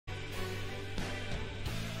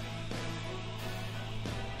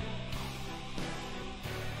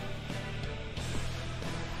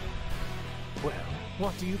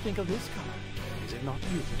What do you think of this car? Is it not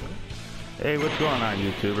beautiful? Hey, what's going on,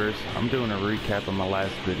 YouTubers? I'm doing a recap of my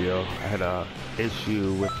last video. I had a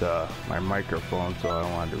issue with my microphone, so I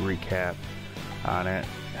wanted to recap on it.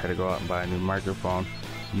 Had to go out and buy a new microphone.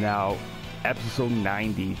 Now, episode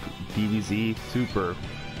 90, DBZ Super.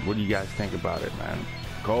 What do you guys think about it, man?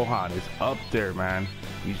 Gohan is up there, man.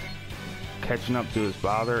 He's catching up to his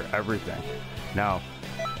father, everything. Now,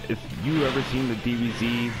 if you ever seen the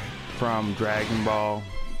DBZ from Dragon Ball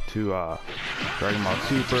to Dragon Ball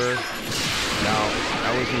Super, now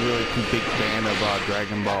I wasn't really too big fan of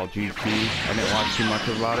Dragon Ball GT. I didn't watch too much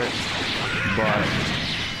about it, but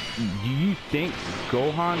do you think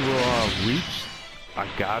Gohan will reach a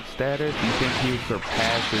god status? Do you think he will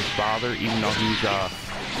surpass his father, even though he's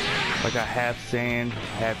like a half Saiyan,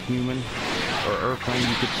 half human, or Earthling,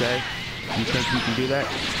 you could say? Do you think he can do that?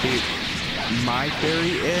 See, my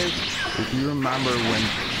theory is, if you remember when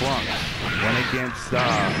Trunks went against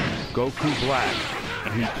Goku Black,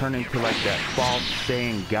 and he turned into like that false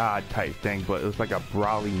Saiyan God type thing, but it was like a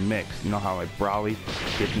Broly mix. You know how like Broly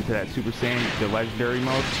gets into that Super Saiyan, the legendary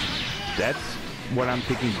mode? That's what I'm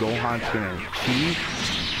thinking Gohan's gonna achieve.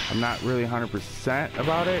 I'm not really 100%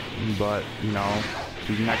 about it, but you know,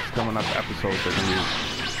 these next coming up episodes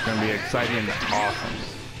are gonna be exciting and awesome.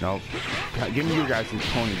 You know, give me your guys'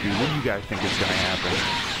 point of view. What do you guys think is gonna happen?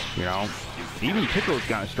 You know, even Piccolo's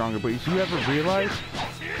gotten stronger, but did you ever realize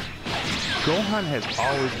Gohan has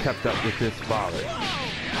always kept up with his father?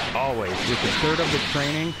 Always. With the third of the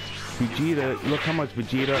training, Vegeta, look how much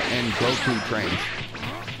Vegeta and Goku trains.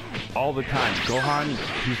 All the time. Gohan,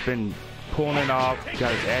 he's been pulling it off,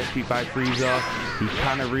 got his ass beat by Frieza. He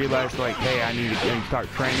kind of realized, like, hey, I need to start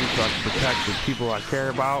training so I can protect the people I care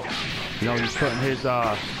about. You know, he's putting he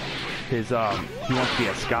wants to be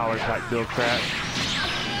a scholar type build crap.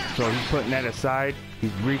 So he's putting that aside.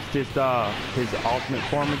 He's reached his ultimate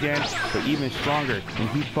form again, but even stronger. And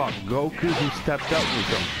he fought Goku, who stepped up with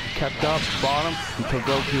him. Kept up, fought him until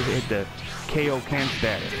Goku hit the Kaioken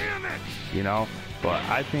status. You know? But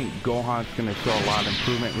I think Gohan's going to show a lot of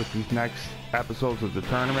improvement with these next episodes of the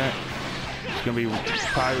tournament. It's going to be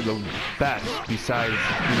probably the best besides,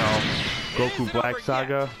 you know, Goku Black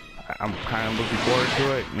Saga. I'm kind of looking forward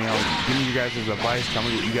to it. You know, give me your guys' advice. Tell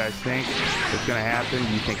me what you guys think. What's going to happen?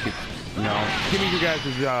 Do you think it's, you know, give me your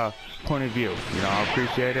guys' point of view. You know, I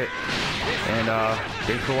appreciate it. And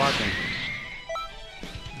thanks for watching.